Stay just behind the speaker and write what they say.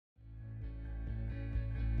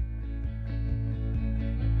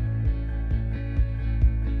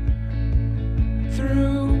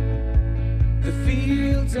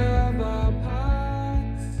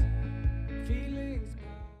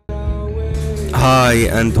Hi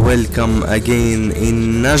and welcome again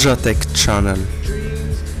in Naja Tech channel.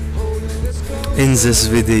 In this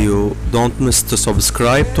video, don't miss to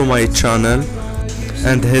subscribe to my channel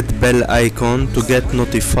and hit bell icon to get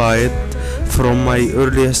notified for my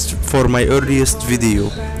earliest video.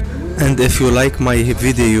 And if you like my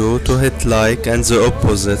video, to hit like, and the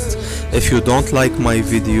opposite if you don't like my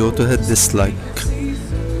video, to hit dislike.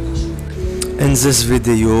 In this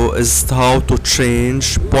video is how to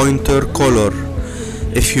change pointer color.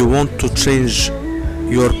 If you want to change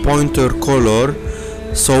your pointer color,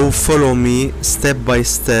 so follow me step by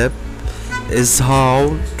step is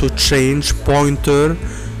how to change pointer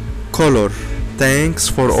color. Thanks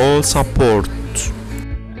for all support.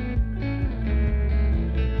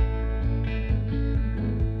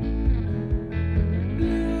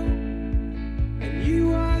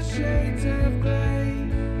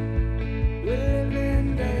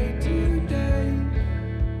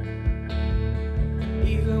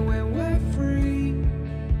 Even when we're free,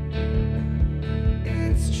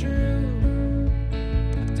 it's true.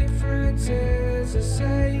 The difference is the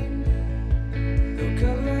same. The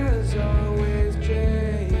colors always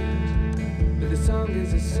change, but the song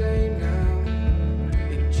is the same now.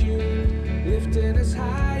 In June, lifting us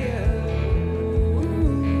higher.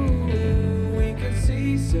 Ooh, we can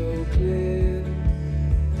see so clear.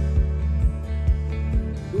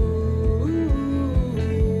 Ooh,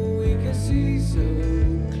 we can see so clear.